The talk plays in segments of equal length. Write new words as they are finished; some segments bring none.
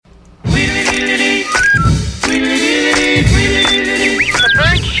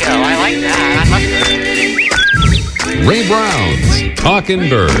Talking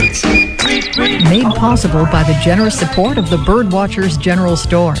Birds. Made possible by the generous support of the Birdwatcher's General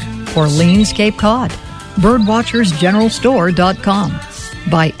Store, Orleans, Cape Cod. Birdwatchersgeneralstore.com.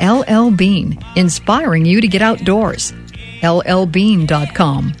 By L.L. Bean, inspiring you to get outdoors.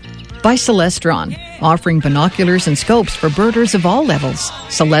 LLbean.com. By Celestron, offering binoculars and scopes for birders of all levels.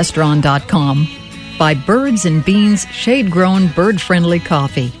 Celestron.com. By Birds and Beans shade-grown bird-friendly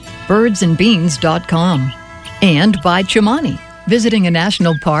coffee. Birdsandbeans.com. And by Chumani. Visiting a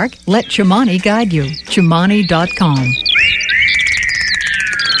national park? Let Chumani guide you. Chumani.com.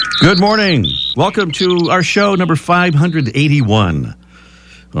 Good morning. Welcome to our show number 581.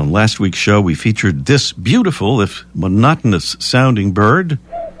 On last week's show, we featured this beautiful, if monotonous-sounding bird.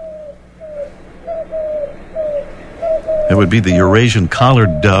 It would be the Eurasian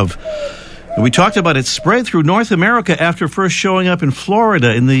collared dove. And we talked about its spread through North America after first showing up in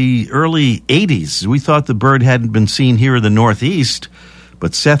Florida in the early 80s. We thought the bird hadn't been seen here in the Northeast,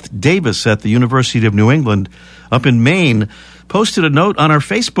 but Seth Davis at the University of New England up in Maine posted a note on our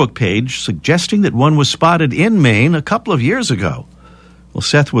Facebook page suggesting that one was spotted in Maine a couple of years ago. Well,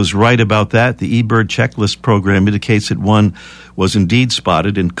 Seth was right about that. The eBird Checklist program indicates that one was indeed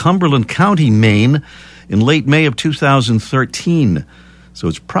spotted in Cumberland County, Maine, in late May of 2013. So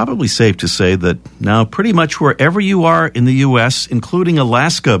it's probably safe to say that now pretty much wherever you are in the U.S., including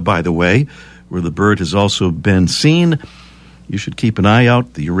Alaska, by the way, where the bird has also been seen, you should keep an eye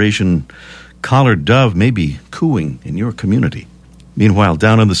out. The Eurasian collared dove may be cooing in your community. Meanwhile,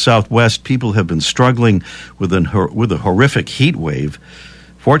 down in the Southwest, people have been struggling with a horrific heat wave.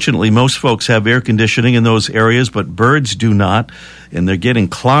 Fortunately, most folks have air conditioning in those areas, but birds do not, and they're getting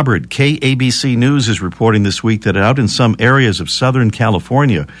clobbered. KABC News is reporting this week that out in some areas of Southern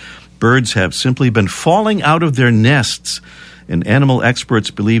California, birds have simply been falling out of their nests, and animal experts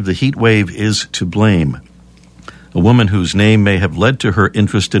believe the heat wave is to blame. A woman whose name may have led to her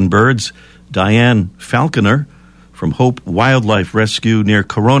interest in birds, Diane Falconer, from Hope Wildlife Rescue near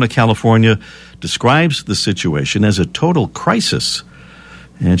Corona, California, describes the situation as a total crisis.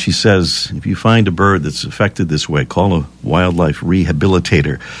 And she says, if you find a bird that's affected this way, call a wildlife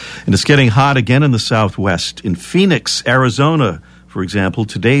rehabilitator. And it's getting hot again in the Southwest. In Phoenix, Arizona, for example,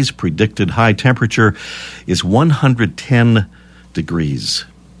 today's predicted high temperature is 110 degrees.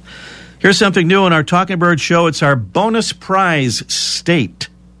 Here's something new on our Talking Bird show. It's our bonus prize state.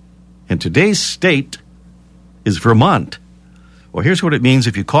 And today's state is Vermont. Well, here's what it means.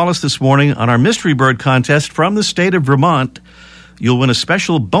 If you call us this morning on our Mystery Bird contest from the state of Vermont, you'll win a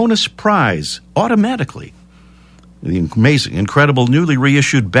special bonus prize automatically. The amazing, incredible, newly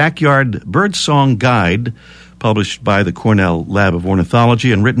reissued Backyard Birdsong Guide, published by the Cornell Lab of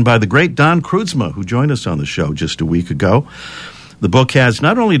Ornithology and written by the great Don Kreutzma, who joined us on the show just a week ago. The book has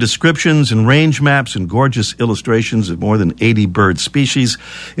not only descriptions and range maps and gorgeous illustrations of more than 80 bird species,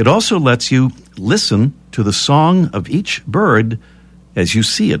 it also lets you listen to the song of each bird as you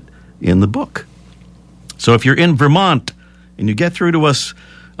see it in the book. So if you're in Vermont and you get through to us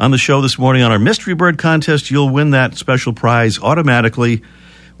on the show this morning on our Mystery Bird contest, you'll win that special prize automatically,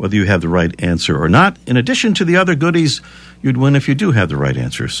 whether you have the right answer or not. In addition to the other goodies, you'd win if you do have the right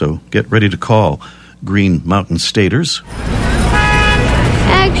answer. So get ready to call Green Mountain Staters.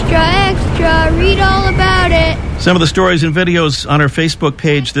 Extra, extra, read all about it. Some of the stories and videos on our Facebook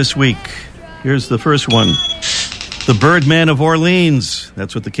page this week. Here's the first one. The Birdman of Orleans.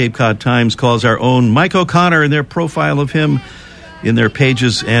 That's what the Cape Cod Times calls our own Mike O'Connor, and their profile of him in their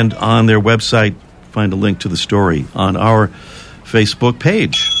pages and on their website. Find a link to the story on our Facebook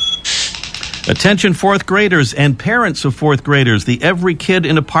page. Attention fourth graders and parents of fourth graders. The Every Kid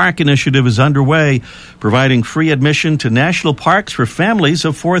in a Park initiative is underway, providing free admission to national parks for families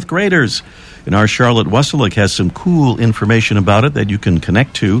of fourth graders. And our Charlotte Wesselik has some cool information about it that you can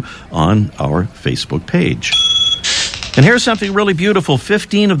connect to on our Facebook page. And here's something really beautiful.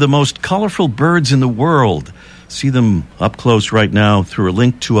 15 of the most colorful birds in the world. See them up close right now through a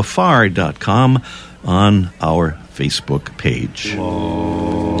link to afar.com on our Facebook page.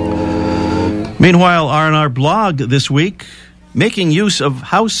 Meanwhile, on our blog this week, making use of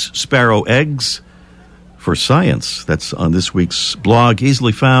house sparrow eggs for science. That's on this week's blog,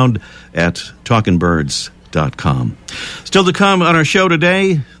 easily found at talkingbirds.com. Still to come on our show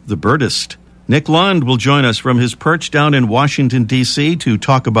today, the Birdist. Nick Lund will join us from his perch down in Washington, D.C. to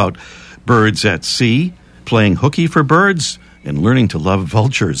talk about birds at sea, playing hooky for birds, and learning to love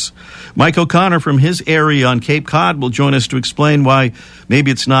vultures. Mike O'Connor from his area on Cape Cod will join us to explain why maybe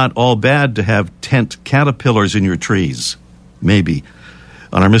it's not all bad to have tent caterpillars in your trees. Maybe.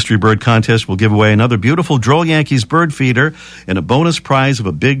 On our Mystery Bird Contest, we'll give away another beautiful Droll Yankees bird feeder and a bonus prize of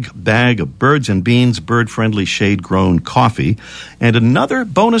a big bag of Birds and Beans bird-friendly shade-grown coffee, and another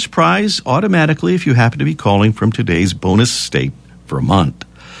bonus prize automatically if you happen to be calling from today's bonus state, Vermont.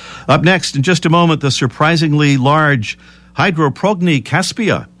 Up next, in just a moment, the surprisingly large Hydroprogny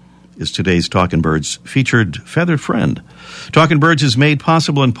caspia is today's Talkin' Birds featured feathered friend. Talkin' Birds is made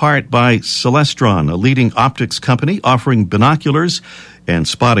possible in part by Celestron, a leading optics company offering binoculars and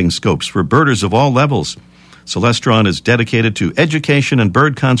spotting scopes for birders of all levels. Celestron is dedicated to education and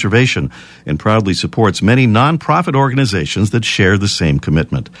bird conservation and proudly supports many nonprofit organizations that share the same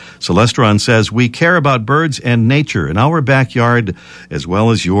commitment. Celestron says, we care about birds and nature in our backyard as well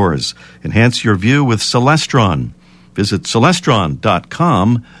as yours. Enhance your view with Celestron. Visit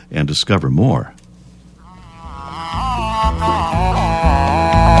Celestron.com and discover more.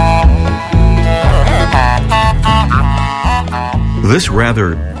 This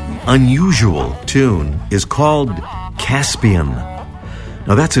rather unusual tune is called Caspian.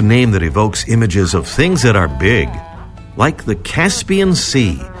 Now that's a name that evokes images of things that are big, like the Caspian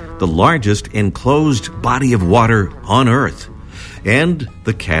Sea, the largest enclosed body of water on Earth, and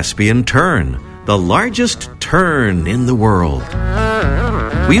the Caspian Tern, the largest tern in the world.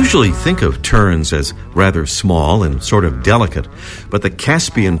 We usually think of terns as rather small and sort of delicate, but the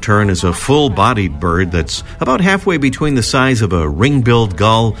Caspian tern is a full-bodied bird that's about halfway between the size of a ring-billed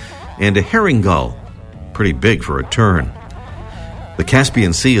gull and a herring gull. Pretty big for a tern. The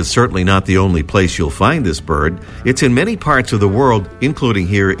Caspian Sea is certainly not the only place you'll find this bird. It's in many parts of the world, including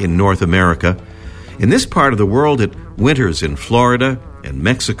here in North America. In this part of the world, it winters in Florida and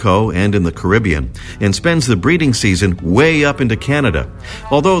Mexico and in the Caribbean, and spends the breeding season way up into Canada,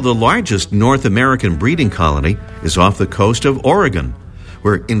 although the largest North American breeding colony is off the coast of Oregon,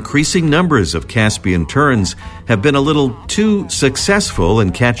 where increasing numbers of Caspian terns have been a little too successful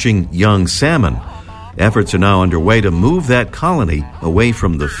in catching young salmon. Efforts are now underway to move that colony away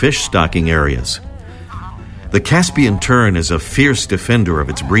from the fish stocking areas. The Caspian tern is a fierce defender of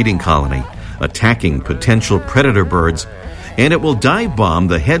its breeding colony, attacking potential predator birds, and it will dive bomb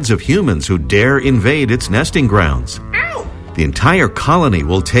the heads of humans who dare invade its nesting grounds. Ow! The entire colony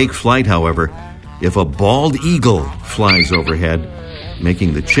will take flight, however, if a bald eagle flies overhead,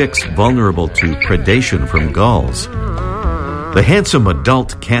 making the chicks vulnerable to predation from gulls. The handsome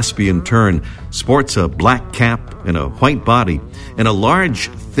adult Caspian tern sports a black cap and a white body and a large,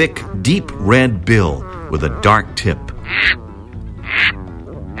 thick, deep red bill with a dark tip.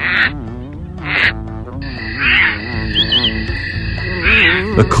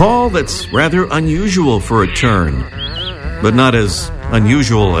 A call that's rather unusual for a tern, but not as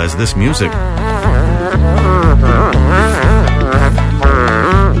unusual as this music.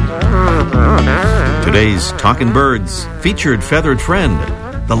 Today's Talkin' Birds featured feathered friend,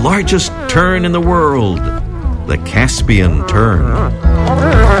 the largest tern in the world, the Caspian tern.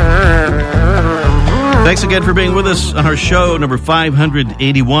 Thanks again for being with us on our show number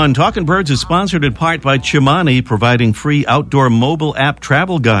 581. Talkin' Birds is sponsored in part by Chimani, providing free outdoor mobile app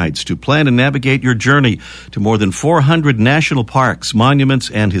travel guides to plan and navigate your journey to more than 400 national parks, monuments,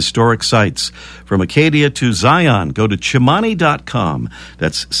 and historic sites. From Acadia to Zion, go to Chimani.com.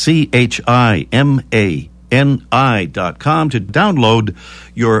 That's CHIMANI.com to download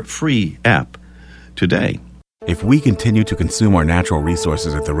your free app today. If we continue to consume our natural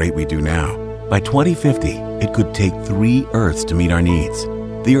resources at the rate we do now, by 2050, it could take 3 Earths to meet our needs.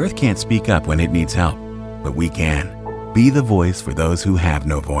 The Earth can't speak up when it needs help, but we can. Be the voice for those who have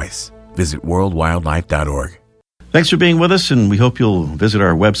no voice. Visit worldwildlife.org. Thanks for being with us, and we hope you'll visit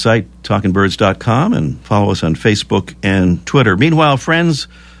our website, talkingbirds.com, and follow us on Facebook and Twitter. Meanwhile, friends,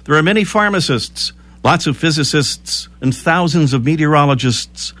 there are many pharmacists, lots of physicists, and thousands of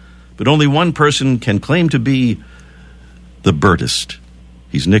meteorologists, but only one person can claim to be the Birdist.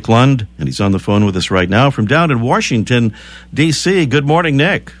 He's Nick Lund, and he's on the phone with us right now from down in Washington, D.C. Good morning,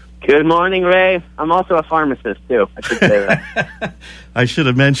 Nick. Good morning, Ray. I'm also a pharmacist, too. I should say that. I should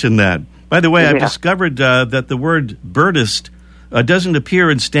have mentioned that. By the way, I've discovered that the word Birdist doesn't appear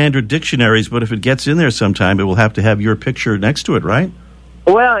in standard dictionaries, but if it gets in there sometime, it will have to have your picture next to it, right?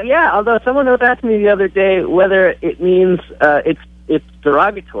 Well, yeah, although someone was asking me the other day whether it means it's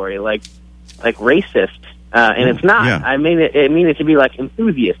derogatory, like racist. And it's not. Yeah. I mean it to be like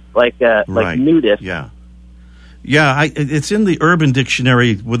enthusiast, like nudist. Yeah. It's in the Urban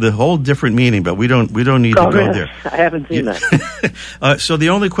Dictionary with a whole different meaning, but we don't need to go there. I haven't seen that. So the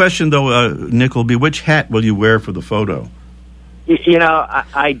only question, though, Nick, will be which hat will you wear for the photo?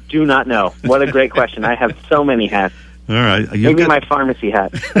 I do not know. What a great question. I have so many hats. All right. Maybe my pharmacy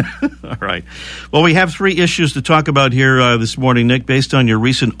hat. All right. Well, we have 3 issues to talk about here this morning, Nick, based on your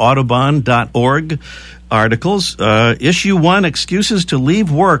recent Audubon.org articles. Issue 1, excuses to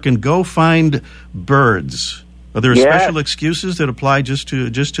leave work and go find birds. Are there special excuses that apply just to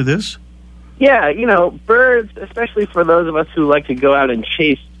this? Yeah, birds, especially for those of us who like to go out and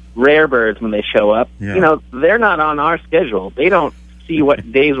chase rare birds when they show up, they're not on our schedule. They don't see what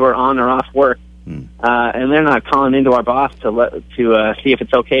days we're on or off work. And they're not calling into our boss to see if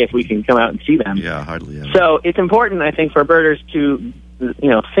it's okay if we can come out and see them. Yeah, hardly ever. So it's important, I think, for birders to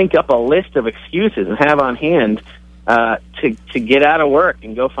think up a list of excuses and have on hand to get out of work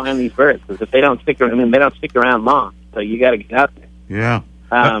and go find these birds. Because if they don't stick around, they don't stick around long. So you got to get out there. Yeah.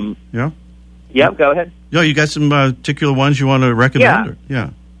 Yep. Go ahead. No, you got some particular ones you want to recommend?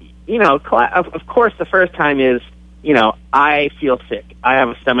 Yeah. Of course, the first time is. I feel sick. I have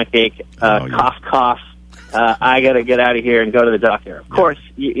a stomach ache. Cough. I got to get out of here and go to the doctor. Of course,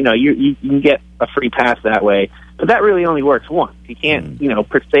 you can get a free pass that way, but that really only works once. You can't,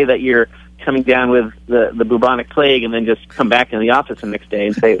 say that you're coming down with the bubonic plague and then just come back in the office the next day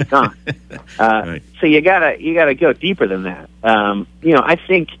and say it's gone. Right. So you gotta go deeper than that. I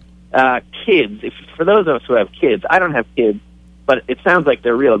think kids. For those of us who have kids, I don't have kids, but it sounds like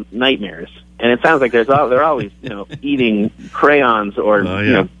they're real nightmares. And it sounds like they're always, eating crayons or,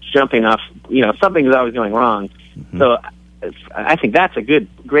 jumping off, something's always going wrong. Mm-hmm. So I think that's a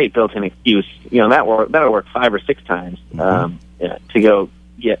great built-in excuse. That'll work 5 or 6 times, to go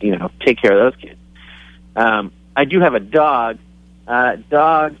take care of those kids. I do have a dog.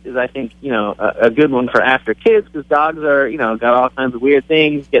 Dog is, I think, a good one for after kids because dogs are, got all kinds of weird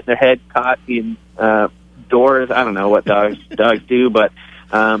things, getting their head caught in, doors. I don't know what dogs do, but,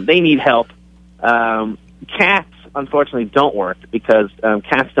 they need help. Cats, unfortunately, don't work because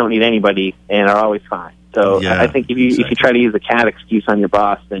cats don't need anybody and are always fine. So I think if you try to use a cat excuse on your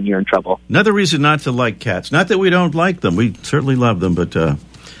boss, then you're in trouble. Another reason not to like cats. Not that we don't like them. We certainly love them, but they're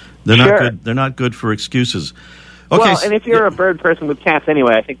not good. They're not good for excuses. Okay, well, and if you're a bird person with cats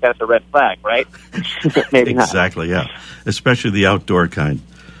anyway, I think that's a red flag, right? Maybe not. Exactly, yeah. Especially the outdoor kind.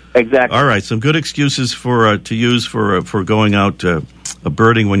 Exactly. All right, some good excuses to use for going out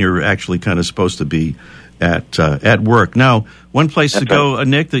birding when you're actually kind of supposed to be at work. Now, one place to go,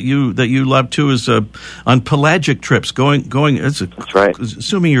 Nick, that you love too is on pelagic trips. Going. That's right.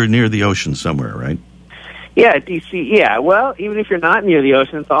 Assuming you're near the ocean somewhere, right? Yeah, DC. Yeah. Well, even if you're not near the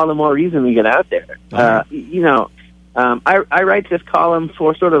ocean, it's all the more reason to get out there. I write this column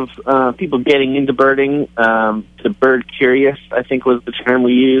for sort of people getting into birding, to bird curious, I think was the term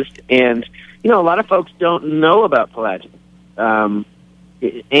we used. And, a lot of folks don't know about pelagic.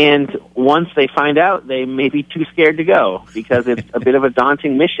 And once they find out, they may be too scared to go because it's a bit of a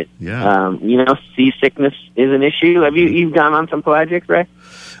daunting mission. Yeah. Seasickness is an issue. Have you've gone on some pelagics, Ray?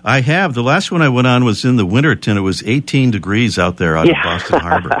 I have. The last one I went on was in the Winterton. It was 18 degrees out there out of Boston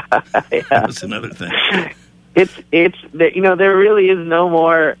Harbor. That was another thing. There really is no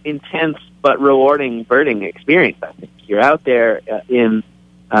more intense but rewarding birding experience. I think you're out there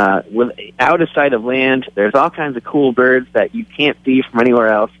out of sight of land. There's all kinds of cool birds that you can't see from anywhere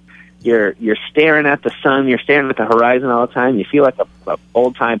else. You're staring at the sun. You're staring at the horizon all the time. You feel like a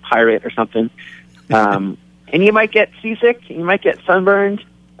old time pirate or something. And you might get seasick. You might get sunburned.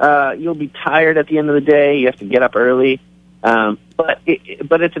 You'll be tired at the end of the day. You have to get up early. But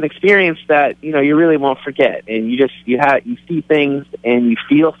it's an experience that you really won't forget, and you see things and you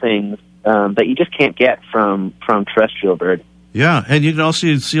feel things that you just can't get from terrestrial birds. Yeah, and you can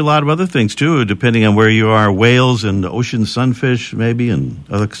also see a lot of other things too, depending on where you are. Whales and ocean sunfish, maybe, and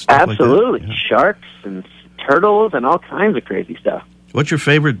other stuff. Absolutely, like that. Yeah. Sharks and turtles and all kinds of crazy stuff. What's your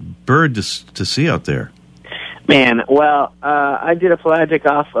favorite bird to see out there? Man, well, I did a pelagic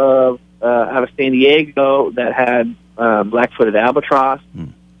out of San Diego that had black-footed albatross,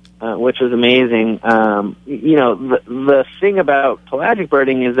 which was amazing. The thing about pelagic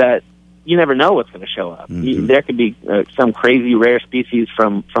birding is that you never know what's going to show up. Mm-hmm. There could be some crazy rare species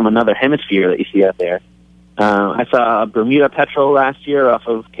from another hemisphere that you see out there. I saw a Bermuda petrel last year off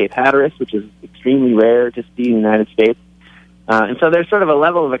of Cape Hatteras, which is extremely rare to see in the United States. And so there's sort of a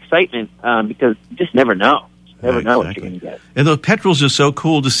level of excitement because you just never know. Never know what you're going to get. And those petrels are so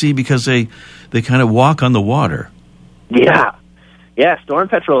cool to see because they kind of walk on the water. Yeah. Yeah, storm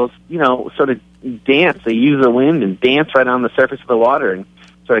petrels, sort of dance. They use the wind and dance right on the surface of the water and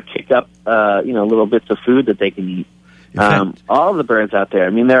sort of kick up, little bits of food that they can eat. All of the birds out there. I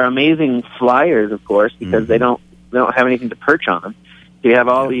mean, they're amazing flyers, of course, because they don't have anything to perch on them. So you have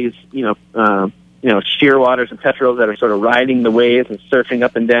all these, shearwaters and petrels that are sort of riding the waves and surfing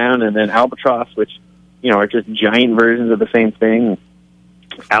up and down, and then albatross, which are just giant versions of the same thing.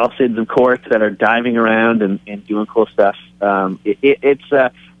 Alcids, of course, that are diving around and doing cool stuff. I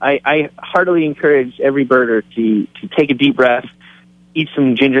heartily encourage every birder to take a deep breath, eat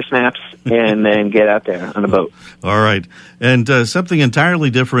some ginger snaps, and then get out there on a boat. All right. And something entirely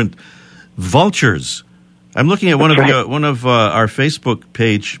different, vultures. I'm looking at one of our Facebook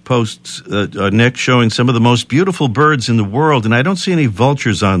page posts, Nick, showing some of the most beautiful birds in the world, and I don't see any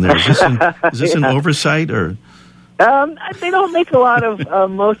vultures on there. Is this an oversight, or? They don't make a lot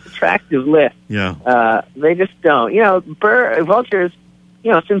of most attractive lists. Yeah. They just don't. Vultures,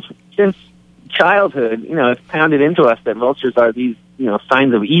 since childhood, it's pounded into us that vultures are these,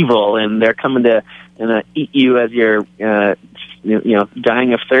 signs of evil, and they're coming to eat you as you're,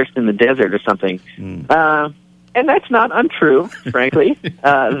 dying of thirst in the desert or something. And that's not untrue, frankly.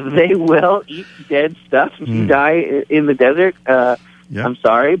 They will eat dead stuff if you die in the desert. Yep. I'm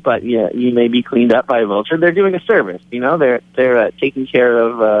sorry, but you may be cleaned up by a vulture. They're doing a service. They're taking care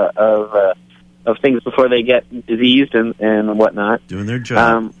of things before they get diseased and whatnot. Doing their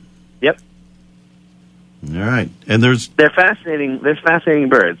job. Yep. All right, and they're fascinating. They're fascinating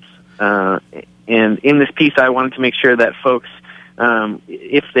birds. And in this piece, I wanted to make sure that folks,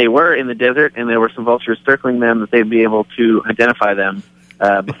 if they were in the desert and there were some vultures circling them, that they'd be able to identify them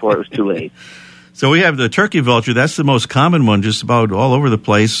before it was too late. So we have the turkey vulture. That's the most common one, just about all over the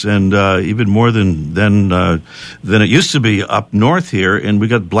place, and even more than it used to be up north here. And we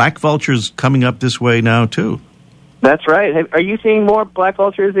got black vultures coming up this way now too. That's right. Are you seeing more black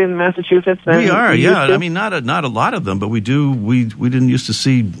vultures in Massachusetts? We are, yeah. I mean, not a lot of them, but we do. We didn't used to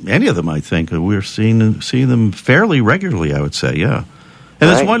see any of them. I think we're seeing them fairly regularly. I would say, yeah. And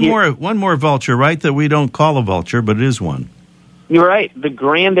there's one more vulture, right? That we don't call a vulture, but it is one. You're right. The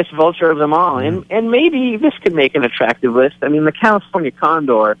grandest vulture of them all, and maybe this could make an attractive list. I mean, the California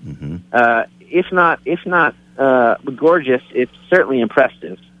condor, if not gorgeous, it's certainly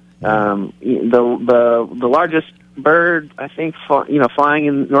impressive. The largest bird, I think, flying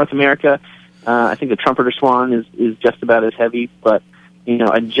in North America. I think the trumpeter swan is just about as heavy, but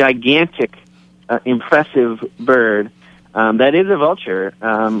a gigantic, impressive bird. That is a vulture.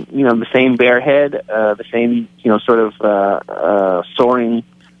 The same bare head, the same, sort of soaring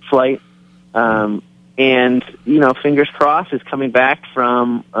flight. And, fingers crossed, is coming back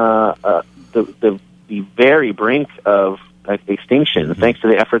from the very brink of extinction, thanks to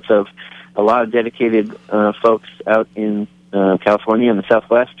the efforts of a lot of dedicated folks out in California and the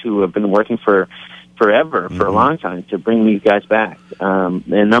Southwest who have been working forever, for a long time, to bring these guys back.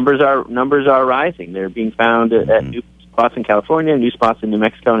 And numbers are rising. They're being found at new spots in California, new spots in New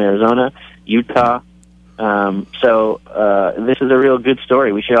Mexico and Arizona, Utah. So this is a real good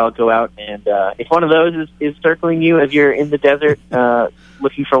story. We should all go out, and if one of those is circling you as you're in the desert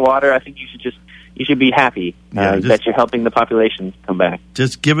looking for water, I think you should be happy that you're helping the population come back.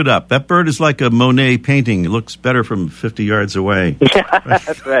 Just give it up. That bird is like a Monet painting. It looks better from 50 yards away. Yeah,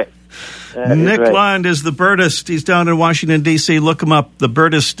 that's right. Nick Lund is the Birdist. He's down in Washington, D.C. Look him up, the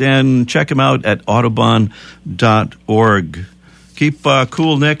Birdist, and check him out at audubon.org. Keep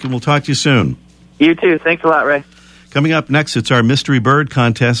cool, Nick, and we'll talk to you soon. You too. Thanks a lot, Ray. Coming up next, it's our Mystery Bird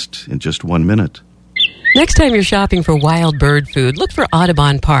Contest in just 1 minute. Next time you're shopping for wild bird food, look for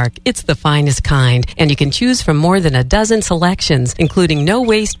Audubon Park. It's the finest kind, and you can choose from more than a dozen selections, including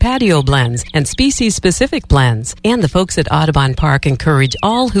no-waste patio blends and species-specific blends. And the folks at Audubon Park encourage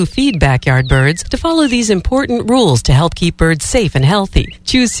all who feed backyard birds to follow these important rules to help keep birds safe and healthy.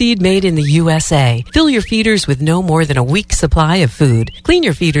 Choose seed made in the USA. Fill your feeders with no more than a week's supply of food. Clean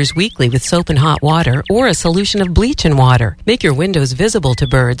your feeders weekly with soap and hot water or a solution of bleach and water. Make your windows visible to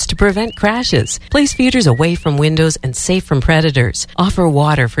birds to prevent crashes. Place feeders away from windows and safe from predators. Offer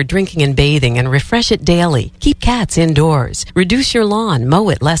water for drinking and bathing and refresh it daily. Keep cats indoors. Reduce your lawn, mow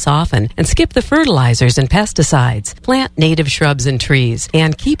it less often, and skip the fertilizers and pesticides. Plant native shrubs and trees,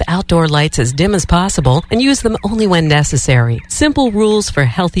 and keep outdoor lights as dim as possible and use them only when necessary. Simple rules for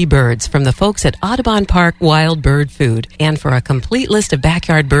healthy birds from the folks at Audubon Park Wild Bird Food. And for a complete list of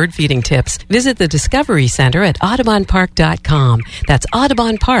backyard bird feeding tips, visit the Discovery Center at audubonpark.com. That's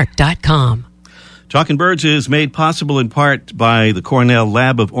audubonpark.com. Talking Birds is made possible in part by the Cornell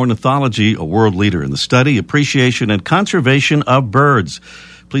Lab of Ornithology, a world leader in the study, appreciation, and conservation of birds.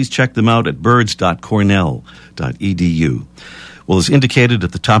 Please check them out at birds.cornell.edu. Well, as indicated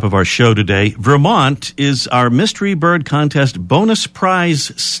at the top of our show today, Vermont is our Mystery Bird Contest bonus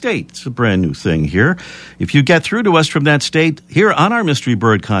prize state. It's a brand new thing here. If you get through to us from that state here on our Mystery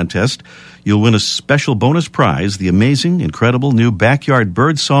Bird Contest, you'll win a special bonus prize, the amazing, incredible new Backyard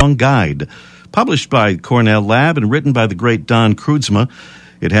Bird Song Guide, published by Cornell Lab and written by the great Don Kreutzma.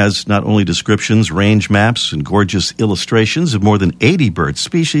 It has not only descriptions, range maps, and gorgeous illustrations of more than 80 bird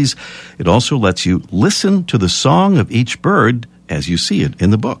species, it also lets you listen to the song of each bird as you see it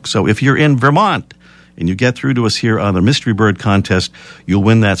in the book. So if you're in Vermont and you get through to us here on the Mystery Bird Contest, you'll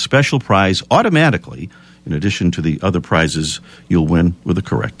win that special prize automatically, in addition to the other prizes you'll win with a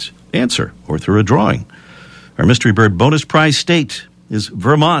correct answer or through a drawing. Our Mystery Bird bonus prize state is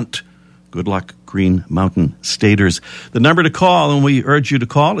Vermont. Good luck, Green Mountain Staters. The number to call, and we urge you to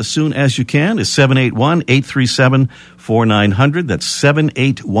call as soon as you can, is 781-837-4900. That's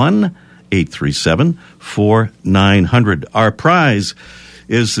 781-837-4900. Our prize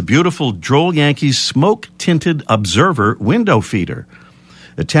is the beautiful Droll Yankees smoke-tinted observer window feeder.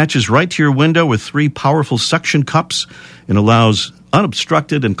 Attaches right to your window with 3 powerful suction cups and allows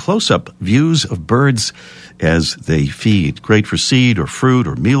unobstructed and close-up views of birds as they feed. Great for seed or fruit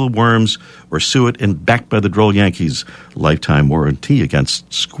or mealworms or suet, and backed by the Droll Yankees lifetime warranty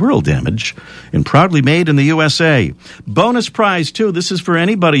against squirrel damage, and proudly made in the USA. Bonus prize, too. This is for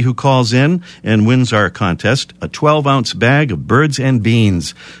anybody who calls in and wins our contest. A 12-ounce bag of Birds and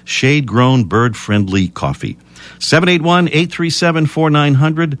Beans, shade-grown, bird-friendly coffee.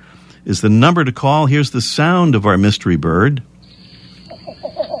 781-837-4900 is the number to call. Here's the sound of our mystery bird.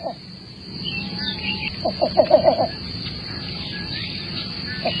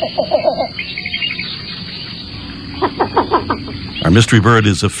 Our mystery bird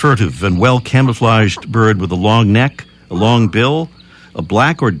is a furtive and well-camouflaged bird with a long neck, a long bill, a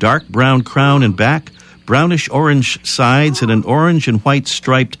black or dark brown crown and back, brownish-orange sides, and an orange and white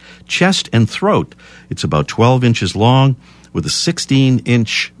striped chest and throat. It's about 12 inches long with a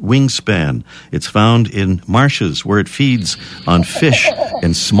 16-inch wingspan. It's found in marshes where it feeds on fish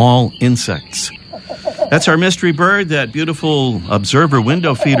and small insects. That's our mystery bird. That beautiful observer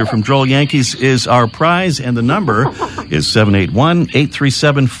window feeder from Droll Yankees is our prize, and the number is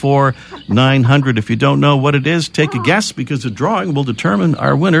 781-837-4900. If you don't know what it is, take a guess, because the drawing will determine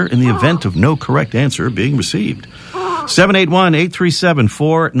our winner in the event of no correct answer being received.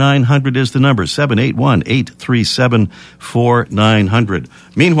 781-837-4900 is the number, 781-837-4900.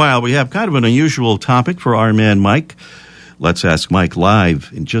 Meanwhile, we have kind of an unusual topic for our man Mike. Let's ask Mike live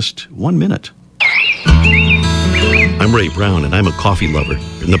in just 1 minute. I'm Ray Brown, and I'm a coffee lover.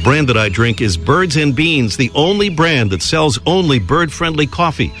 And the brand that I drink is Birds and Beans, the only brand that sells only bird-friendly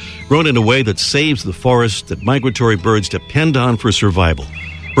coffee, grown in a way that saves the forest that migratory birds depend on for survival.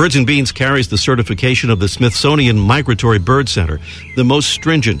 Birds and Beans carries the certification of the Smithsonian Migratory Bird Center, the most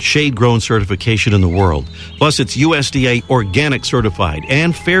stringent shade-grown certification in the world. Plus, it's USDA organic certified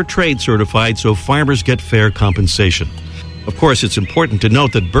and fair trade certified, so farmers get fair compensation. Of course, it's important to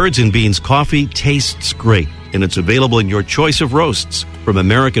note that Birds and Beans coffee tastes great, and it's available in your choice of roasts, from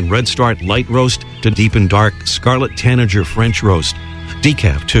American Red Start Light Roast to Deep and Dark Scarlet Tanager French Roast.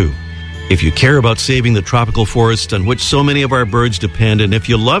 Decaf, too. If you care about saving the tropical forests on which so many of our birds depend, and if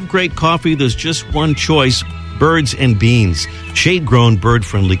you love great coffee, there's just one choice: Birds and Beans, shade-grown,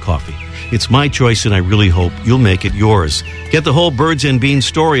 bird-friendly coffee. It's my choice, and I really hope you'll make it yours. Get the whole Birds and Beans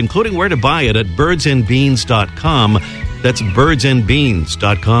story, including where to buy it, at birdsandbeans.com. That's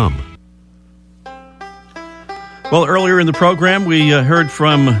birdsandbeans.com. Well, earlier in the program, we heard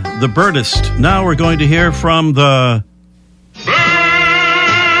from the Birdist. Now we're going to hear from the...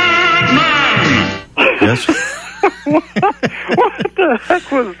 Yes. What the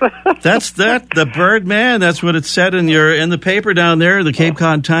heck was that? The Birdman. That's what it said in the paper down there, the Cape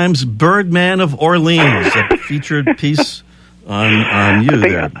Cod Times. Birdman of Orleans, a featured piece on you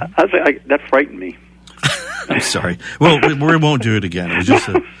there. That frightened me. I'm sorry. Well, we won't do it again. It was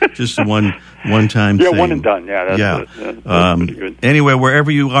just a one-time thing. Yeah, one and done. Yeah, that's pretty good. Anyway, wherever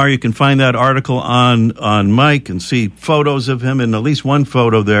you are, you can find that article on Mike and see photos of him, and at least one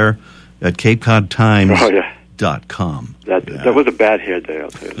photo there at CapeCodTimes.com. That was a bad hair day, I'll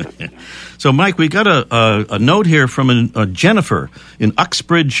tell you that. So, Mike, we got a note here from Jennifer in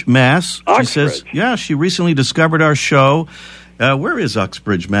Uxbridge, Mass. She says, she recently discovered our show. Where is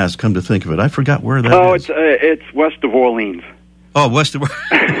Uxbridge, Mass, come to think of it? I forgot where that is. It's west of Orleans. Oh, west of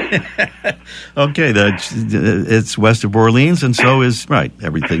Orleans. Okay, it's west of Orleans, and so is,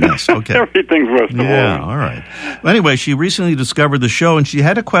 everything else. Okay. Everything's west of Orleans. Yeah, all right. Well, anyway, she recently discovered the show, and she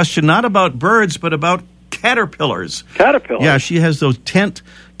had a question not about birds, but about caterpillars. Caterpillars? Yeah, she has those tent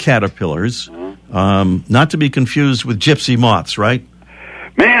caterpillars, not to be confused with gypsy moths, right?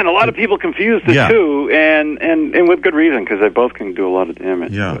 Man, a lot of people confuse the two, and with good reason, because they both can do a lot of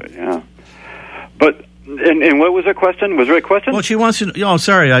damage. Yeah. But and what was her question? Was there a question? Well, she wants to. Oh,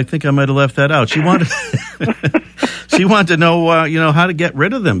 sorry, I think I might have left that out. She wanted she wanted to know, how to get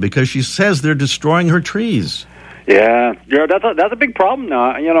rid of them, because she says they're destroying her trees. Yeah, that's a big problem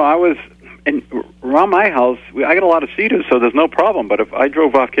now. I was around my house. I got a lot of cedars, so there's no problem. But if I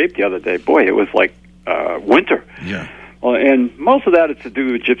drove off Cape the other day, boy, it was like winter. Yeah. Well, and most of that is to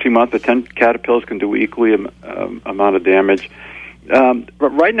do with gypsy moth. The 10 caterpillars can do equally amount of damage. But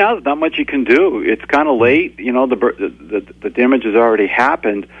right now, there's not much you can do. It's kind of late. The damage has already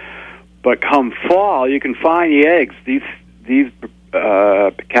happened. But come fall, you can find the eggs. These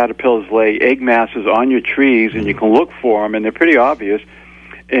caterpillars lay egg masses on your trees, and you can look for them, and they're pretty obvious,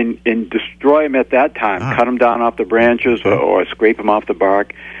 and destroy them at that time. Cut them down off the branches or scrape them off the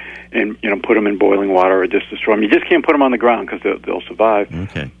bark, and put them in boiling water or just destroy them. You just can't put them on the ground because they'll survive.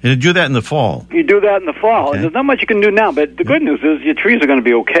 Okay. And you do that in the fall? You do that in the fall. Okay. And there's not much you can do now, but the good news is your trees are going to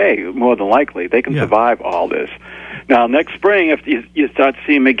be okay, more than likely. They can survive all this. Now, next spring, if you start to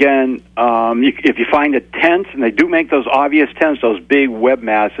see them again, if you find a tent, and they do make those obvious tents, those big web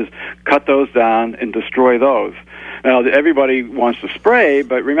masses, cut those down and destroy those. Now, everybody wants to spray,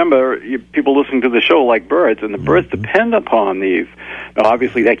 but remember, people listening to the show like birds, and the birds depend upon these. Now,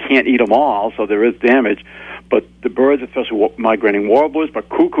 obviously, they can't eat them all, so there is damage. But the birds, especially migrating warblers, but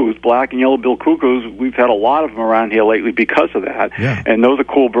cuckoos, black and yellow-billed cuckoos, we've had a lot of them around here lately because of that. Yeah. And those are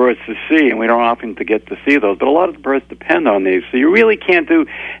cool birds to see, and we don't often get to see those. But a lot of the birds depend on these. So you really can't do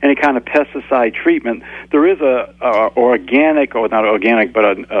any kind of pesticide treatment. There is a organic, or not organic,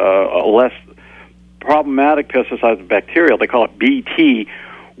 but a less problematic pesticide of bacterial. They call it BT,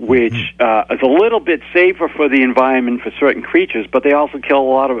 which is a little bit safer for the environment for certain creatures, but they also kill a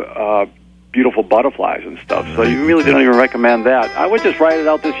lot of beautiful butterflies and stuff. So you really don't even recommend that. I would just write it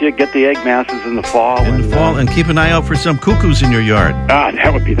out this year, get the egg masses in the fall. And keep an eye out for some cuckoos in your yard.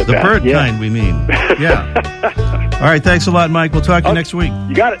 That would be the best. The bird kind, we mean. Yeah. All right, thanks a lot, Mike. We'll talk to you next week.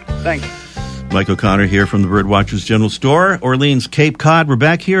 You got it. Thanks. Mike O'Connor here from the Birdwatcher's General Store, Orleans, Cape Cod. We're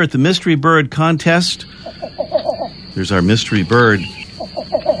back here at the Mystery Bird Contest. There's our mystery bird.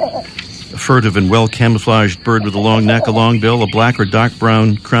 A furtive and well-camouflaged bird with a long neck, a long bill, a black or dark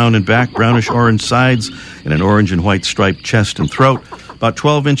brown crown and back, brownish-orange sides, and an orange and white striped chest and throat. About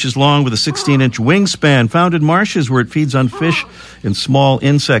 12 inches long with a 16-inch wingspan, found in marshes where it feeds on fish and small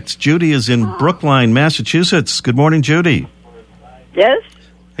insects. Judy is in Brookline, Massachusetts. Good morning, Judy. Yes?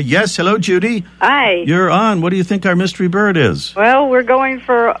 Yes, hello, Judy. Hi. You're on. What do you think our mystery bird is? Well, we're going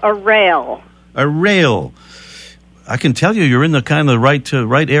for a rail. A rail. I can tell you're in the kind of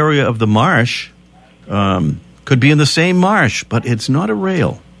right area of the marsh. Could be in the same marsh, but it's not a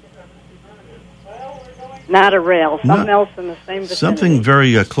rail. Not a rail. Something else in the same vicinity. Something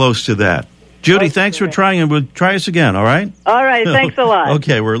very close to that. Judy, thanks for trying, and we'll try us again, all right? All right, thanks a lot.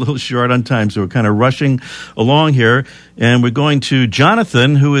 Okay, we're a little short on time, so we're kind of rushing along here. And we're going to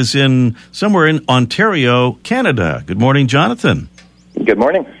Jonathan, who is somewhere in Ontario, Canada. Good morning, Jonathan. Good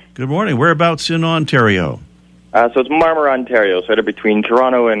morning. Good morning. Whereabouts in Ontario? So it's Marmor, Ontario, sort of between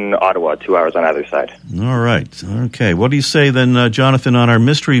Toronto and Ottawa, 2 hours on either side. All right. Okay. What do you say then, Jonathan, on our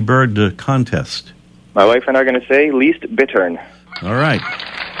mystery bird contest? My wife and I are going to say least bittern. All right.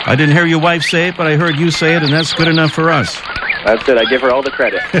 I didn't hear your wife say it, but I heard you say it, and that's good enough for us. That's it. I give her all the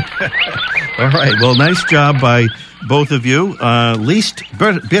credit. All right. Well, nice job by both of you. Least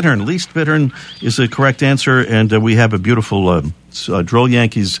bittern is the correct answer, and we have a beautiful Droll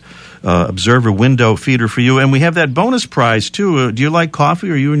Yankees observer window feeder for you, and we have that bonus prize too. Do you like coffee,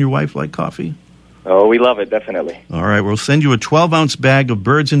 or you and your wife like coffee? Oh, we love it, definitely. All right. We'll send you a 12-ounce bag of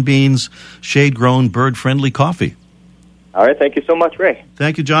Birds and Beans shade-grown, bird-friendly coffee. All right, thank you so much, Ray.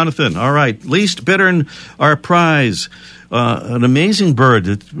 Thank you, Jonathan. All right, least bittern, our prize. An amazing bird.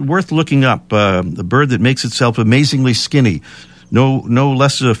 It's worth looking up. A bird that makes itself amazingly skinny. No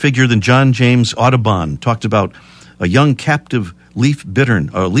less a figure than John James Audubon talked about a young captive least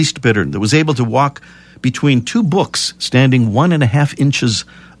bittern that was able to walk between two books standing 1.5 inches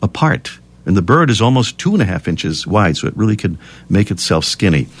apart. And the bird is almost 2.5 inches wide, so it really could make itself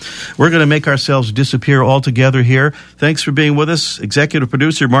skinny. We're going to make ourselves disappear altogether here. Thanks for being with us. Executive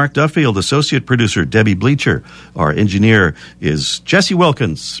producer Mark Duffield, associate producer Debbie Bleacher. Our engineer is Jesse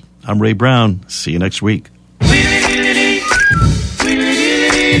Wilkins. I'm Ray Brown. See you next week. The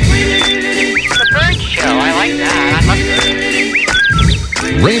Bird Show. I like that. I love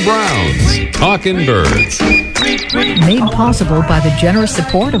it. Ray Brown's Talkin' Birds. Made possible by the generous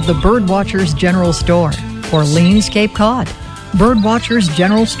support of the Birdwatcher's General Store, Orleans, Cape Cod.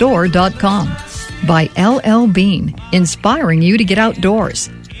 Birdwatchersgeneralstore.com. By L.L. Bean, inspiring you to get outdoors.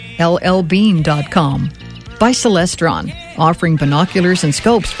 LLbean.com. By Celestron, offering binoculars and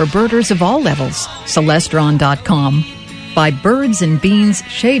scopes for birders of all levels. Celestron.com. By Birds and Beans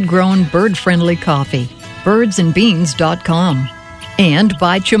shade-grown bird-friendly coffee. Birdsandbeans.com. And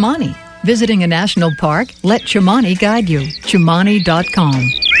by Chimani, Visiting a national park? Let Chimani guide you.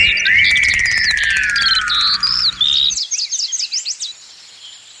 Chimani.com.